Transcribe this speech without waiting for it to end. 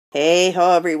Hey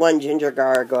ho everyone, Ginger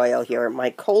Gargoyle here. My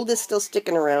cold is still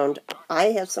sticking around. I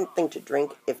have something to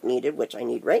drink if needed, which I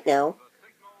need right now.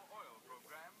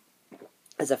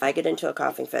 As if I get into a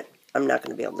coughing fit, I'm not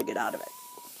going to be able to get out of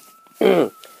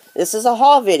it. This is a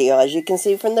haul video, as you can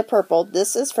see from the purple.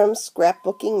 This is from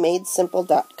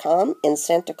scrapbookingmadesimple.com in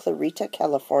Santa Clarita,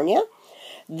 California.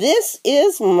 This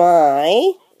is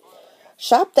my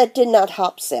Shop That Did Not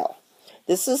Hop sale.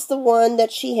 This is the one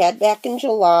that she had back in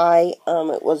July.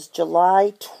 It was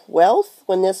July 12th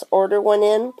when this order went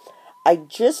in. I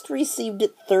just received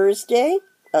it Thursday.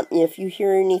 If you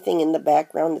hear anything in the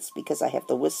background, it's because I have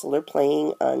the whistler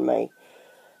playing on my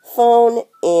phone,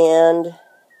 and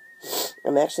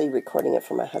I'm actually recording it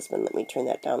for my husband. Let me turn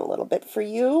that down a little bit for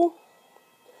you.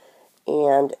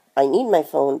 And I need my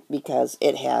phone because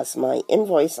it has my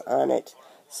invoice on it,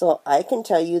 so I can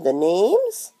tell you the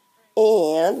names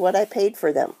and what I paid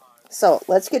for them. So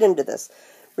let's get into this.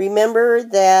 Remember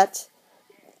that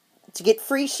to get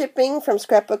free shipping from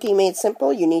Scrapbooking Made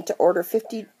Simple, you need to order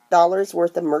 $50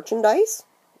 worth of merchandise.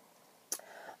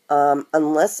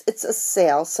 Unless it's a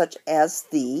sale such as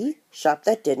the Shop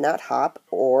That Did Not Hop,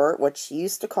 or what she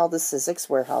used to call the Sizzix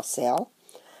Warehouse sale.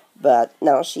 But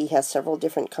now she has several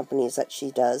different companies that she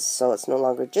does, so it's no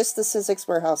longer just the Sizzix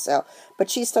Warehouse sale, but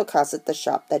she still calls it the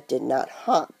Shop That Did Not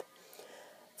Hop.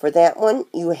 For that one,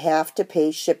 you have to pay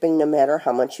shipping no matter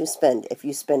how much you spend. If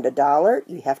you spend $1,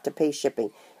 you have to pay shipping.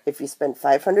 If you spend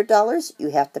 $500, you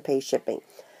have to pay shipping.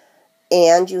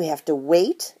 And you have to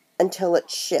wait until it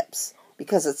ships,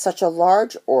 because it's such a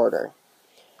large order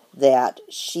that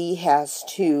she has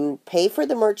to pay for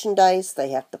the merchandise,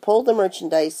 they have to pull the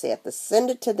merchandise, they have to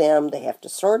send it to them, they have to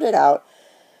sort it out,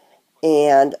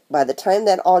 and by the time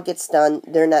that all gets done,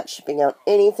 they're not shipping out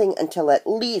anything until at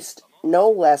least no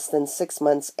less than 6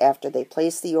 months after they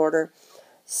place the order.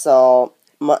 So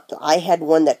I had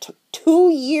one that took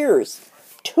 2 years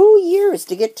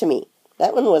to get to me.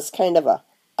 That one was kind of a,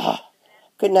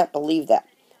 could not believe that.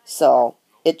 So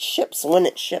it ships when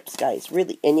it ships, guys,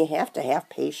 really, and you have to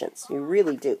have patience. You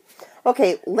really do.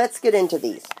 Okay, let's get into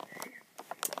these.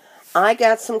 I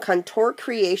got some Contour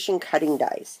Creation cutting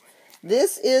dies.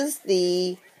 This is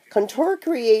the Contour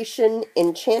Creation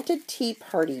Enchanted Tea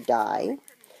Party die.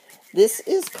 This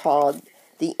is called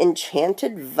the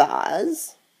Enchanted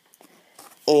Vase,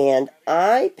 and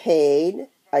I paid,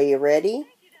 are you ready?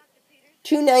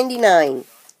 $2.99.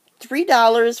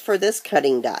 $3 for this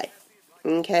cutting die.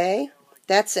 Okay?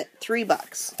 That's it.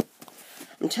 $3.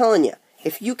 I'm telling you,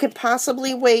 if you could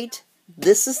possibly wait,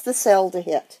 this is the sale to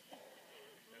hit.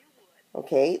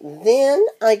 Okay, then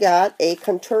I got a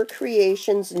Contour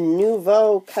Creations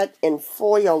Nouveau cut in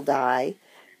foil die.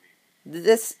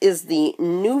 This is the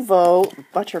Nouveau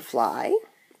Butterfly.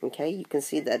 Okay, you can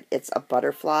see that it's a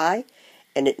butterfly,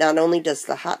 and it not only does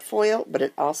the hot foil, but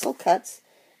it also cuts.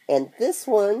 And this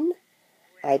one,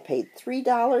 I paid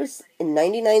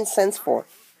 $3.99 for.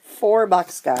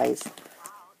 $4, guys.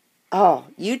 Oh,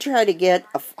 you try to get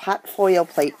a hot foil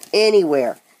plate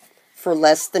anywhere for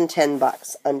less than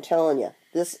 $10. I'm telling you,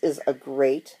 this is a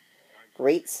great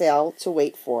sale to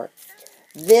wait for.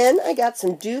 Then I got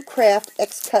some Do Craft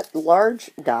X-Cut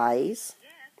large dies.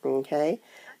 Okay,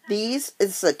 these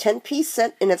is a 10-piece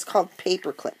set, and it's called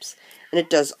Paper Clips, and it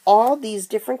does all these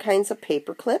different kinds of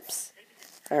paper clips.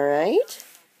 All right,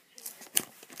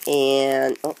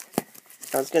 and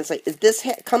I was going to say this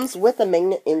comes with a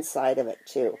magnet inside of it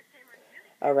too.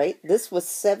 All right, this was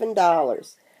 $7.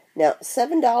 Now,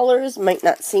 $7 might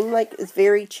not seem like it's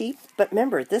very cheap, but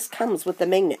remember, this comes with the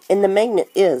magnet, and the magnet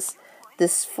is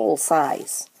this full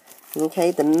size. Okay,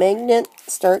 the magnet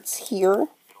starts here,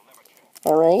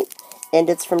 all right, and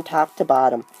it's from top to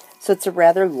bottom. So it's a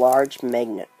rather large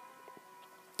magnet.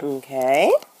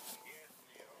 Okay.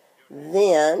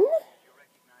 Then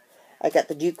I got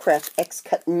the Do Craft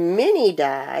X-Cut mini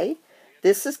die.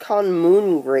 This is called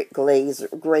Moon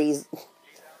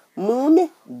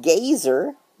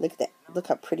Gazer. Look at that. Look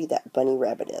how pretty that bunny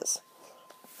rabbit is.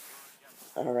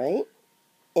 All right.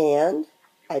 And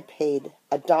I paid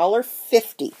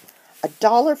 $1.50.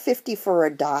 $1.50 for a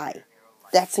die.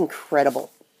 That's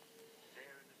incredible.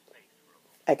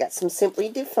 I got some Simply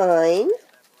Defined.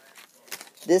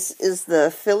 This is the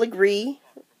filigree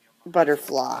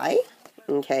butterfly.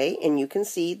 Okay, and you can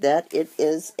see that it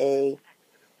is a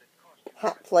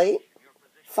hot plate.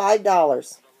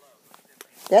 $5.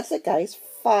 That's it, guys.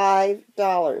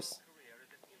 $5.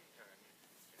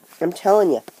 I'm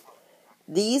telling you,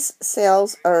 these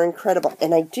sales are incredible,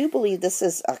 and I do believe this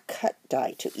is a cut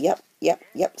die too. Yep.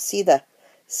 See the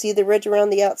ridge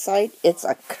around the outside? It's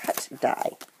a cut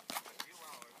die.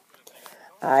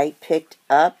 I picked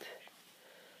up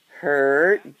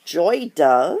her Joy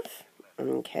Dove.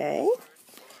 Okay.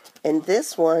 And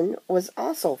this one was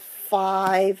also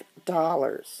 $5.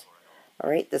 All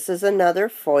right, this is another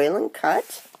foil and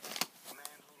cut.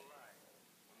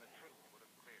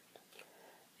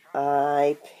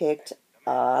 I picked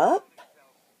up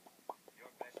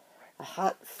a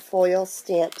hot foil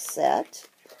stamp set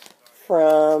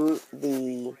from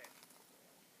the,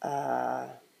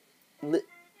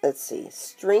 let's see,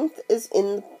 Strength is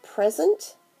in the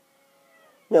Present.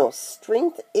 No,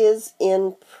 Strength is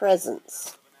in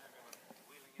Presence.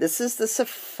 This is the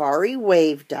Safari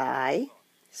Wave die.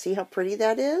 See how pretty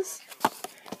that is?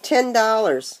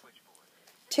 $10.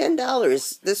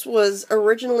 $10. This was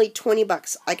originally 20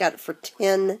 bucks. I got it for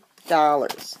 $10.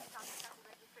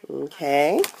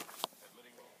 Okay.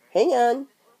 Hang on.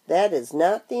 That is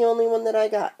not the only one that I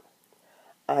got.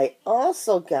 I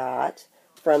also got,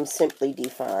 from Simply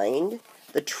Defined,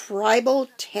 the Tribal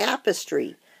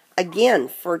Tapestry. Again,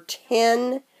 for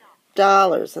 $10.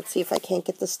 Let's see if I can't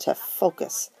get this to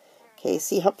focus. Okay,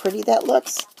 see how pretty that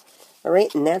looks?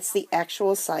 Alright, and that's the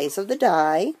actual size of the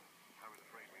die.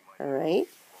 Alright,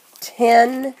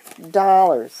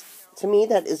 $10. To me,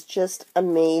 that is just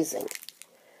amazing.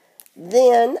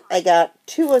 Then I got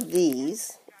 2 of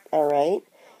these. Alright,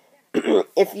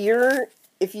 if you're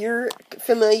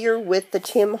familiar with the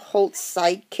Tim Holtz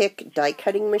Sidekick die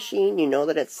cutting machine, you know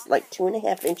that it's like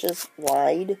 2.5 inches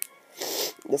wide,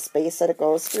 the space that it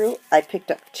goes through. I picked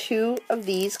up 2 of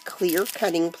these clear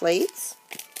cutting plates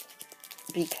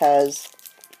because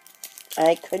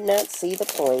I could not see the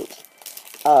point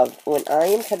of, when I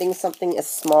am cutting something as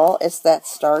small as that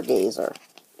stargazer,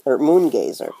 or moon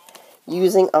gazer,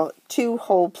 using 2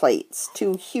 whole plates,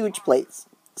 2 huge plates.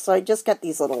 So I just got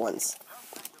these little ones,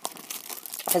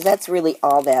 because that's really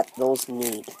all that those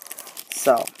need.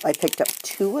 So I picked up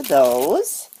 2 of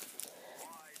those,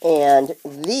 and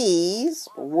these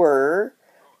were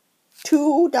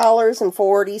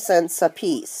 $2.40 a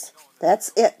piece.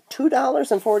 That's it,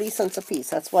 $2.40 a piece.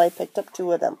 That's why I picked up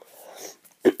 2 of them.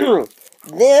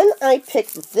 Then I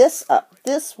picked this up.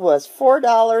 This was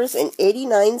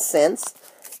 $4.89.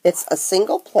 It's a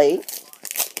single plate.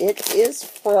 It is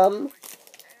from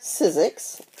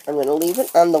Sizzix. I'm going to leave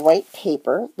it on the white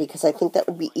paper because I think that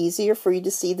would be easier for you to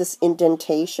see this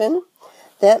indentation.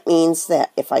 That means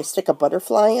that if I stick a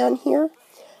butterfly on here,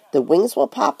 the wings will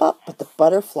pop up, but the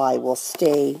butterfly will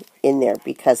stay in there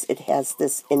because it has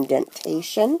this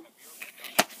indentation.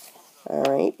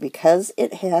 Alright, because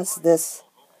it has this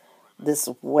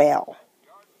well,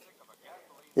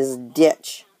 this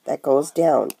ditch that goes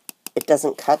down. It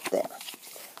doesn't cut there.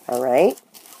 Alright?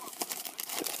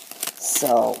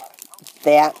 So,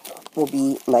 that will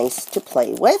be nice to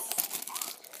play with.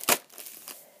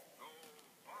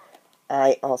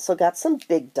 I also got some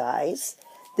big dies.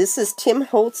 This is Tim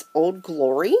Holtz Old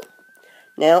Glory.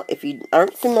 Now, if you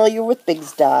aren't familiar with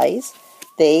Big's dies,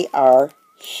 they are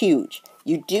huge.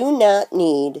 You do not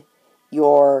need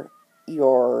your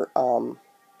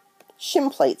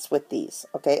shim plates with these,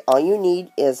 okay? All you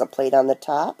need is a plate on the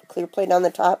top, clear plate on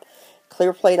the top,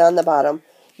 clear plate on the bottom.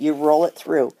 You roll it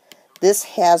through. This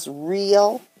has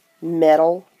real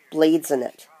metal blades in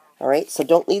it, all right? So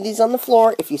don't leave these on the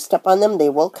floor. If you step on them, they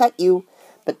will cut you,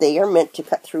 but they are meant to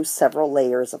cut through several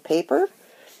layers of paper.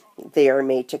 They are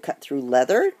made to cut through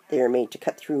leather. They are made to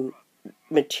cut through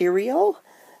material.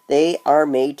 They are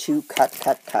made to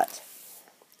cut.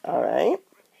 All right.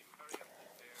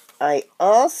 I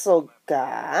also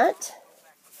got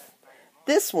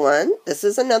this one. This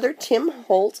is another Tim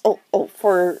Holtz.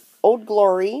 For Old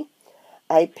Glory,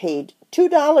 I paid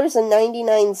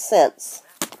 $2.99.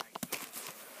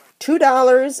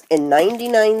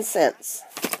 $2.99.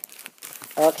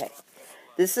 Okay.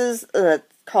 This is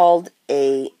called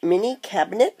a mini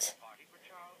cabinet.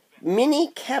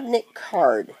 Mini cabinet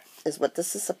card is what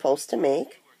this is supposed to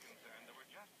make.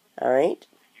 All right.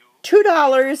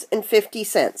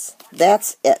 $2.50.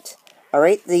 That's it. All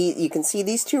right. You can see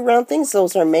these 2 round things.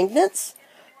 Those are magnets.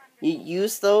 You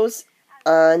use those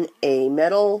on a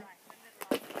metal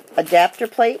adapter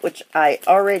plate, which I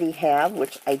already have,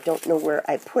 which I don't know where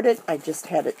I put it. I just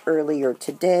had it earlier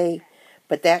today.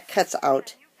 But that cuts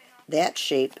out that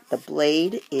shape. The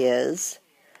blade is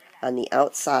on the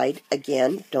outside.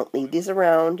 Again, don't leave these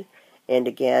around. And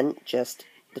again, just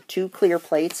the 2 clear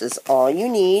plates is all you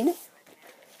need.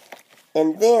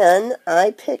 And then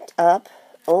I picked up,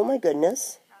 oh my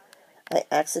goodness, I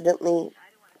accidentally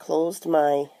closed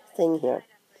my thing here.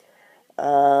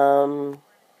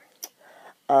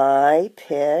 I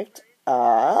picked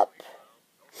up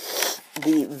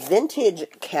the vintage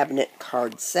cabinet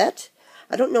card set.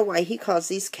 I don't know why he calls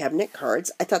these cabinet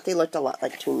cards. I thought they looked a lot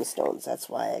like tombstones. That's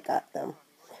why I got them.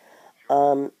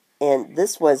 And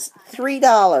this was $3.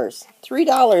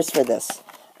 $3 for this.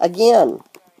 Again,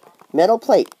 metal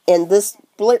plate. And this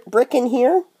brick in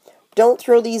here, don't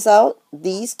throw these out.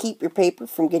 These keep your paper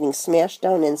from getting smashed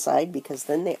down inside because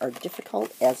then they are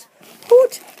difficult as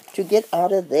hoot to get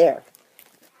out of there.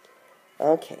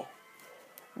 Okay.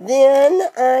 Then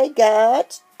I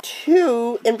got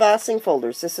 2 embossing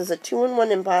folders. This is a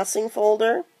 2-in-1 embossing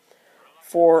folder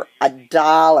for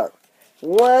 $1.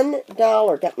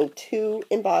 $1 got me 2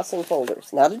 embossing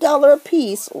folders. Not $1 a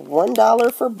piece,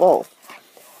 $1 for both.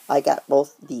 I got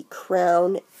both the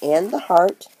crown and the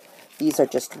heart. These are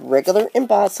just regular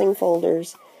embossing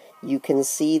folders. You can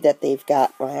see that they've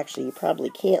got, well actually you probably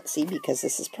can't see because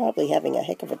this is probably having a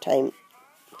heck of a time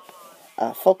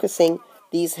focusing.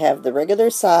 These have the regular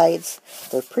sides.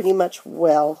 They're pretty much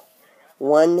one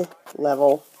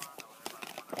level.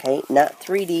 Okay, not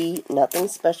 3D, nothing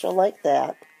special like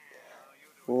that.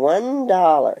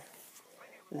 $1.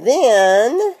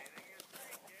 Then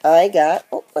I got,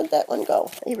 oh, where'd that one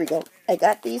go? Here we go. I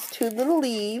got these 3 little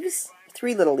leaves,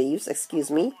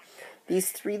 excuse me.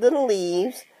 These 3 little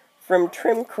leaves from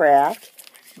Trimcraft.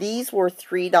 These were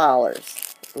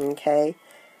 $3. Okay.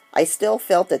 I still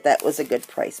felt that that was a good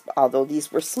price, although these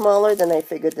were smaller than I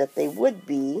figured that they would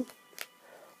be.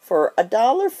 For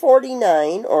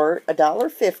 $1.49 or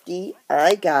 $1.50,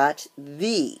 I got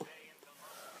the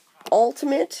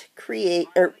Ultimate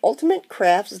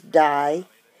Crafts Die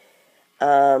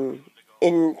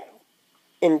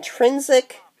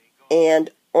intrinsic and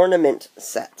ornament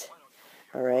set.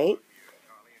 All right.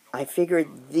 I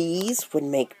figured these would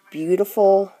make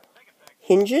beautiful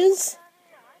hinges.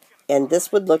 And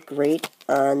this would look great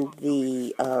on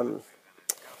the,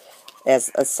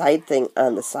 as a side thing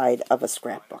on the side of a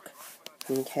scrapbook.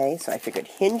 Okay, so I figured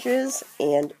hinges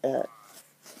and a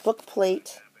book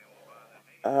plate.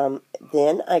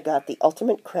 Then I got the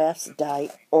Ultimate Crafts Die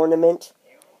Ornament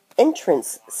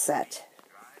Entrance Set.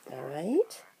 All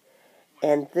right.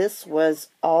 And this was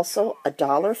also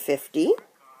 $1.50.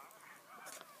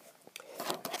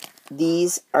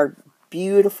 These are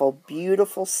beautiful,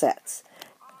 beautiful sets.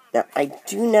 Now, I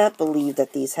do not believe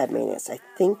that these had magnets. I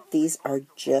think these are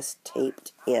just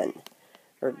taped in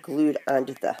or glued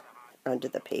onto the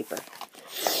paper.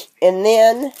 And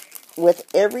then, with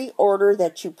every order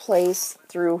that you place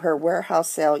through her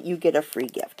warehouse sale, you get a free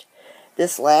gift.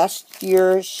 This last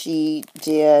year, she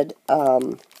did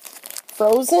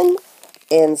Frozen,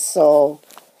 and so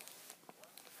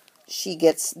she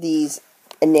gets these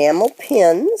enamel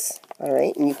pins. All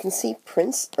right, and you can see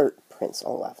Prince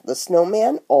Olaf, the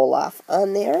snowman Olaf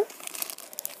on there.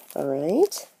 All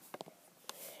right.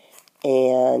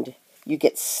 And you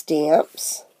get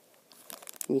stamps.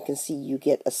 You can see you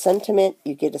get a sentiment,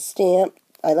 you get a stamp.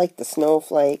 I like the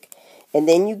snowflake. And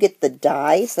then you get the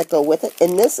dies that go with it.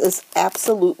 And this is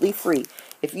absolutely free.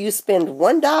 If you spend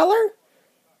 $1,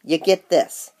 you get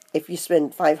this. If you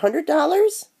spend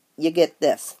 $500, you get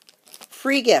this.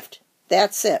 Free gift.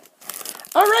 That's it.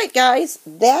 All right, guys,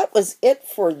 that was it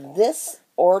for this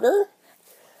order.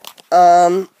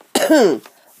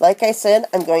 Like I said,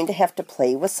 I'm going to have to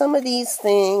play with some of these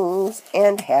things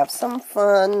and have some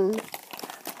fun.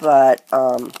 But,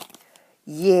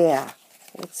 yeah.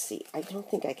 Let's see. I don't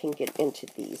think I can get into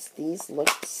these. These look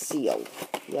sealed.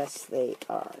 Yes, they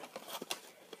are.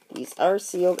 These are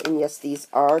sealed, and yes, these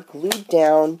are glued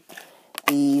down.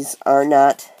 These are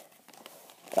not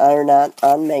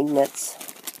on magnets.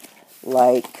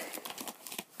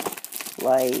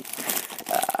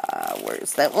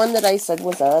 Where's that one that I said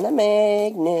was on a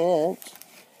magnet?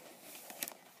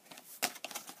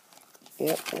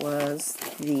 It was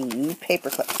the paper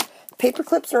clips. Paper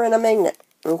clips are on a magnet,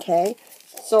 okay?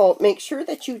 So make sure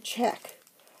that you check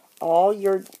all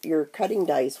your cutting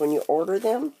dies when you order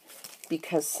them,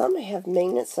 because some have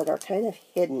magnets that are kind of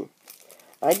hidden.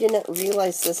 I didn't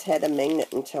realize this had a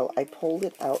magnet until I pulled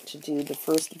it out to do the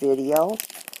first video.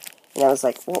 And I was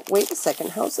like, well, wait a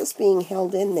second, how's this being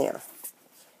held in there?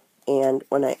 And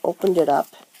when I opened it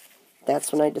up,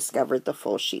 that's when I discovered the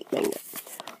full sheet magnet.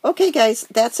 Okay, guys,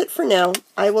 that's it for now.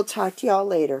 I will talk to y'all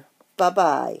later.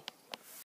 Bye-bye.